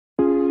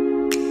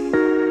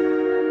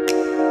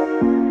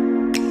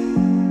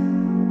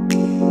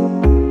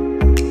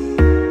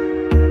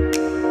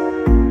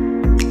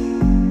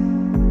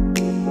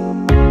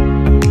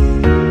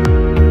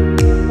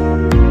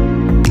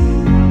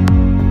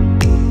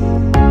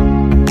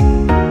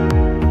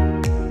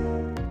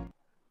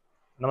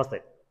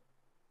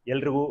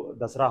ಎಲ್ರಿಗೂ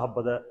ದಸರಾ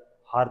ಹಬ್ಬದ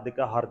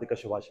ಹಾರ್ದಿಕ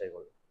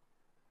ಶುಭಾಶಯಗಳು.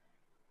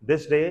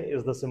 This day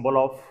is the symbol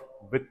of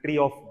victory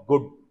of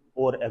good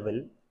over evil.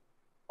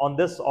 On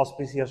this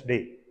auspicious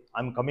day,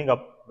 I'm coming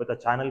up with a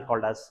channel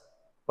called as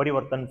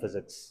Parivartan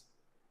Physics.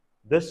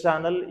 This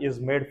channel is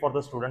made for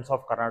the students of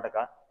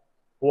Karnataka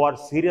who are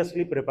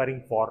seriously preparing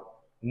for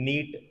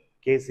NEET,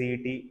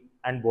 KCET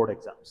and board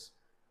exams.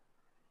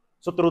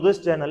 So through this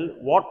channel,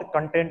 what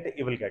content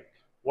you will get,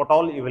 what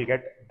all you will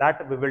get, that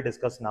we will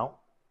discuss now,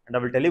 and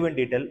I will tell you in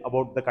detail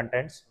about the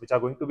contents which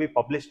are going to be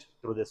published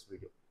through this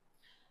video.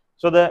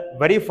 So the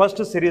very first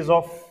series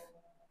of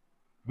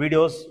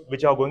videos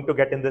which you are going to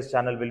get in this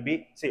channel will be,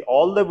 see,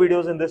 all the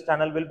videos in this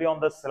channel will be on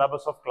the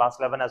syllabus of class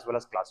 11 as well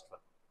as class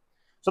 12.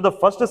 So the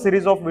first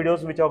series of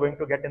videos which you are going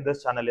to get in this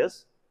channel is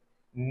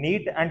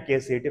NEET and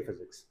KCET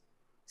physics.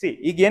 See,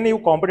 again you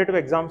competitive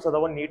exams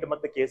adava NEET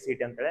ಮತ್ತು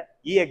KCET ಅಂತೇಳಿ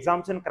ಈ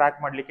exams in crack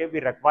ಮಾಡಲಿಕ್ಕೆ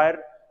we require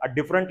a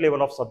different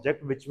level of subject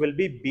which will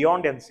be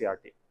beyond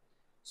NCERT.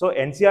 So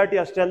NCERT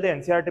ಅಷ್ಟೇ ಅಲ್ಲದೆ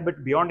NCERT ಬಿಟ್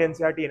beyond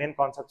NCERT ಏನೇನು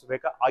concepts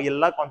ಬೇಕಾ ಆ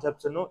ಎಲ್ಲ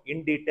ಕಾನ್ಸೆಪ್ಟ್ಸ್ ಅನ್ನು in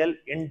detail,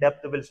 in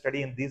depth will study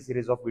in these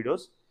series of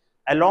videos.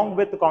 Along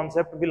with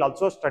concept, we'll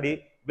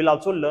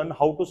also learn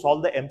how to solve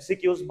the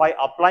MCQs by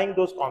applying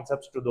those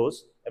concepts to those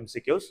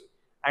MCQs,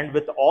 and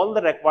with all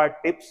the required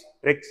tips,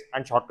 tricks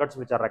and shortcuts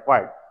which are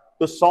required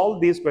to solve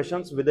these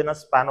questions within a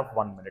span of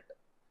 1 minute.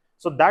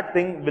 So that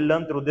thing we'll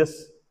learn through this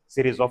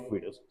series of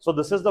videos. So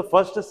this is the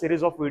first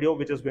series of video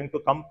which is going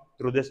to come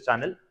through this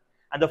channel,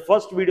 and the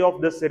first video of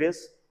this series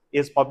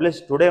is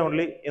published today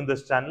only in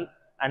this channel,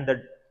 and the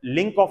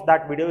link of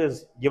that video is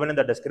given in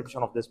the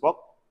description of this box.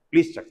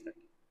 Please check that.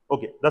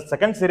 Okay, the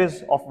second series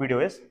of video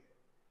is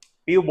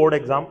PU board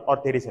exam or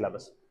theory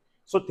syllabus.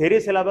 So theory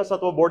syllabus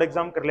ಅಥವಾ board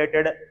exam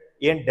related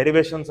ಏನ್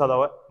derivations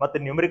ಅದಾವ ಮತ್ತೆ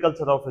numericals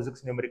ಅದಾವ,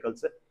 physics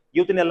numericals,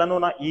 ಇವತ್ತನ್ನೆಲ್ಲನೂ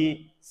ನಾ ಈ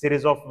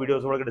series of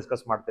videos ಒಳಗೆ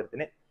discuss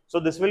ಮಾಡ್ತಿರ್ತೀನಿ. So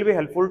this will be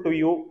helpful to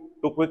you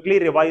to quickly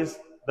revise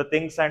the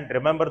things and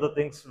remember the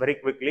things very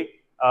quickly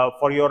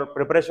for your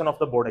preparation of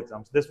the board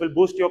exams. This will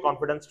boost your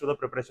confidence to the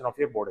preparation of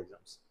your board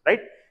exams,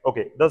 right?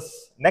 Okay, this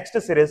next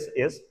series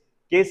is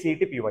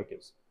KCET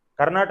PYQs.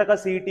 Karnataka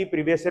CET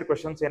previous year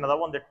questions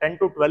ಏನದಾವ ಒಂದು 10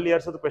 to 12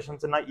 years of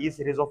questions ಅನ್ನ ಈ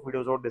series of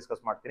videos ಒಳಗೆ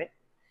discuss ಮಾಡ್ತೀನಿ.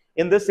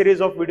 In this series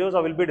of videos,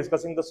 I will be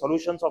discussing the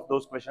solutions of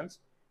those questions.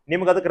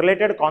 ನಿಮಗೆ ಅದಕ್ಕೆ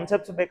related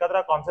concepts ಬೇಕಾದ್ರೆ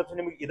ಆ concepts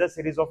ನಿಮಗೆ ಇದೇ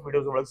series of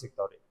videos ಒಳಗೆ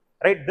ಸಿಗ್ತಾವ್ರಿ,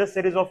 right? This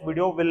series of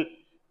video will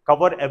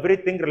cover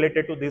everything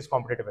related to these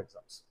competitive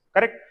exams,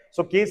 correct?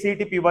 So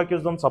KCET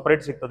PYQs ಒಂದು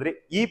separate ಸಿಗ್ತದ್ರಿ.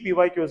 ಈ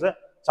PYQs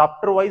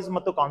chapter wise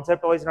ಮತ್ತು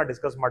concept wise ನಾ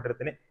ಡಿಸ್ಕಸ್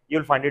ಮಾಡಿರ್ತೀನಿ. You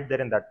will find it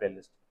there in that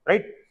playlist,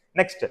 right?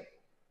 Next,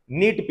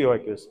 NEET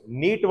PYQs.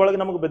 NEET ಒಳಗೆ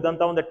ನಮಗೆ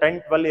ಬಿದ್ದಂತ ಒಂದು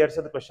 10-12 years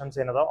of questions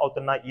ಏನದಾವ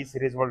ಅವನ್ನ ಈ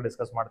series ಒಳಗೆ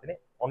ಡಿಸ್ಕಸ್ ಮಾಡ್ತೀನಿ.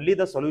 Only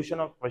the solution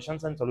of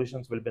questions and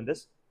solutions will be in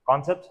this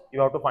concepts. You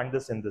have to find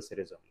this in this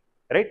series only,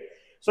 right?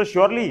 So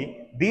surely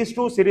these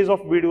two series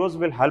of videos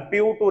will help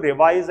you to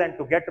revise and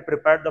to get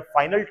prepared the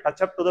final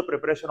touch up to the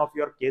preparation of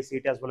your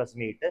KCET as well as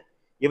NEET.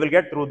 You will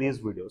get through these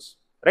videos,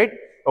 right?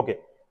 Okay,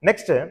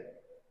 next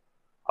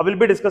I will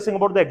be discussing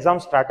about the exam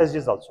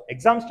strategies also.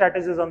 Exam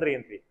strategies ಅಂದ್ರೆ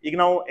ಏನ್ರಿ, ಈಗ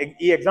ನಾವು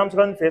ಈ exams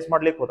ಗಳನ್ನ face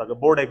ಮಾಡ್ಲಿಕ್ಕೆ ಹೋದಾಗ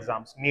board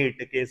exams, NEET,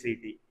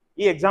 KCET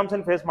ಈ exams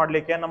ಅನ್ನು ಫೇಸ್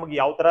ಮಾಡ್ಲಿಕ್ಕೆ ನಮಗೆ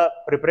ಯಾವ ತರ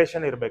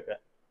ಪ್ರಿಪರೇಷನ್ ಇರಬೇಕು,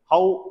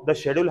 how the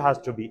schedule has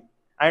to be,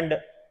 and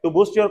to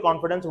boost your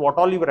confidence what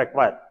all you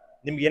require,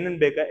 ನಿಮ್ಗೆ ಏನೇನು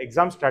ಬೇಕಾ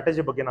ಎಕ್ಸಾಮ್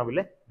ಸ್ಟ್ರಾಟಜಿ ಬಗ್ಗೆ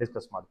ನಾವಿಲ್ಲಿ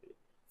ಡಿಸ್ಕಸ್ ಮಾಡ್ತೀವಿ.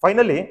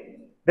 Finally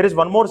there is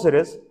one more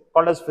series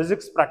called as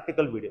physics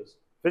practical videos.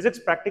 Physics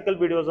practical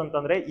videos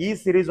ಅಂತಂದ್ರೆ ಈ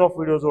series of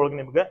videos ಒಳಗೆ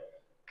ನಿಮಗೆ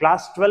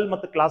ಕ್ಲಾಸ್ 12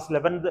 ಮತ್ತು ಕ್ಲಾಸ್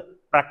 11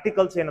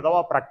 ಪ್ರಾಕ್ಟಿಕಲ್ಸ್ ಏನದಾವ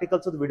ಆ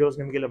ಪ್ರಾಕ್ಟಿಕಲ್ಸ್ ವಿಡಿಯೋಸ್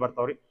ನಿಮಗೆ ಇಲ್ಲಿ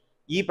ಬರ್ತಾವ್ರಿ.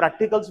 ಈ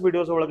ಪ್ರಾಕ್ಟಿಕಲ್ಸ್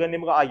ವಿಡಿಯೋಸ್ ಒಳಗೆ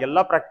ನಿಮ್ಗೆ ಆ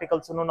ಎಲ್ಲಾ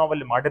ಪ್ರಾಕ್ಟಿಕಲ್ಸ್ ನಾವು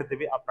ಅಲ್ಲಿ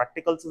ಮಾಡಿರ್ತೀವಿ. ಆ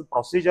ಪ್ರಾಕ್ಟಿಕಲ್ಸ್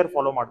ಪ್ರೊಸೀಜರ್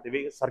ಫಾಲೋ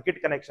ಮಾಡ್ತೀವಿ, ಸರ್ಕ್ಯೂಟ್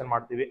ಕನೆಕ್ಷನ್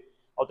ಮಾಡ್ತೀವಿ,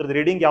 ಅದ್ರದ್ದು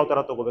ರೀಡಿಂಗ್ ಯಾವ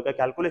ತರ ತಗೋಬೇಕು,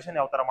 ಕ್ಯಾಲ್ಕುಲೇಷನ್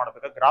ಯಾವ ತರ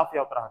ಮಾಡಬೇಕು, ಗ್ರಾಫ್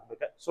ಯಾವ ತರ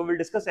ಹಾಕಬೇಕು. So will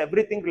discuss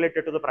everything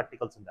related to the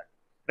practicals in that,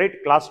 right?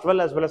 Class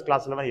 12 as well as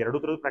class 11 ಎರಡೂ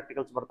ತರ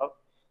ಪ್ರಾಕ್ಟಿಕಲ್ಸ್ ಬರ್ತಾವೆ.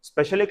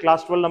 ಸ್ಪೆಷಲಿ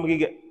ಕ್ಲಾಸ್ 12 ನಮಗೆ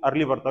ಈಗ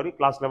early ಬರ್ತಾವ್ರಿ,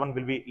 class 11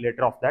 will be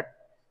litre of that.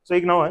 So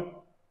ಈಗ ನಾವು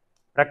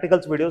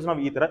ಪ್ರಾಕ್ಟಿಕಲ್ಸ್ ವಿಡಿಯೋಸ್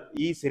ನಾವು ಈ ತರ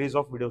ಈ ಸೀರೀಸ್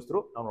ಆಫ್ ವಿಡಿಯೋಸ್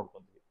ಥ್ರೂ ನಾವು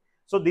ನೋಡ್ಕೊಂತೀವಿ.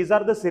 So these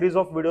are the series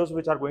of videos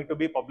which are going to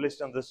be published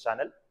on this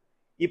channel.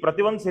 ಈ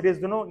ಪ್ರತಿಯೊಂದು series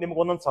ನು ನಿಮಗೆ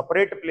ಒಂದೊಂದು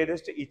separate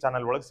playlist ಈ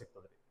ಚಾನೆಲ್ ಒಳಗೆ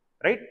ಸಿಗ್ತದೆ,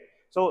 right?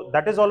 So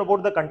that is all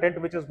about the content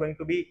which is going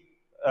to be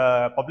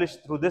published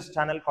through this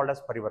channel called as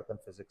Parivartan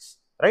Physics,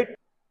 right?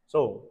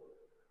 So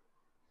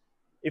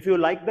if you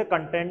like the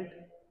content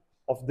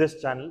of this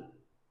channel,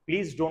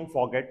 please don't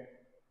forget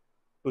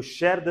to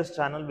share this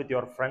channel with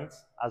your friends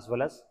as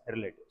well as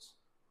relatives.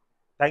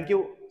 Thank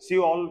you. See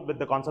you all with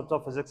the concepts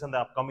of physics in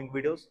the upcoming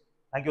videos.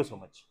 Thank you so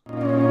much.